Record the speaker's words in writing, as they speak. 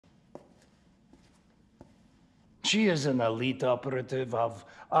She is an elite operative of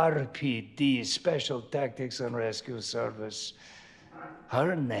RPD, Special Tactics and Rescue Service.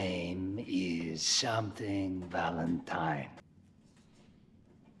 Her name is something Valentine.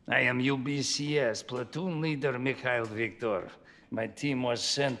 I am UBCS, platoon leader Mikhail Viktor. My team was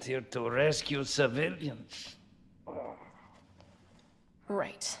sent here to rescue civilians.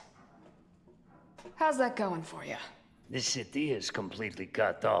 Right. How's that going for you? The city is completely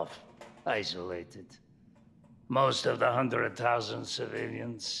cut off, isolated. Most of the 100,000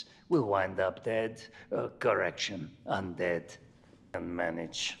 civilians will wind up dead. Correction, undead. And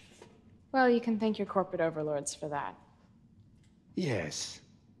manage. Well, you can thank your corporate overlords for that. Yes.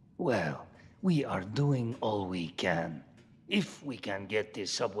 Well, we are doing all we can. If we can get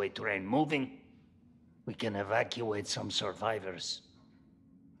this subway train moving, we can evacuate some survivors.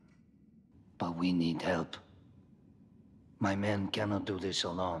 But we need help. My men cannot do this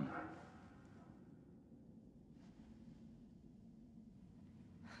alone.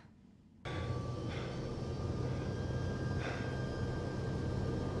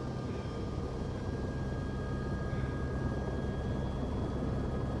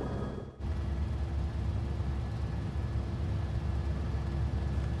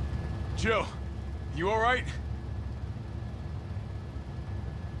 Jill, you all right?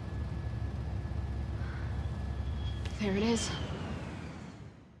 There it is.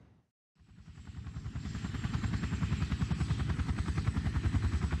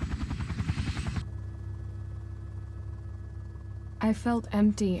 I felt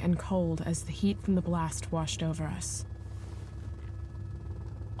empty and cold as the heat from the blast washed over us.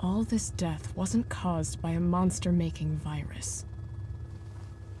 All this death wasn't caused by a monster-making virus.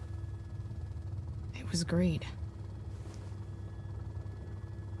 It was greed.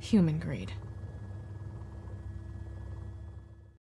 Human greed.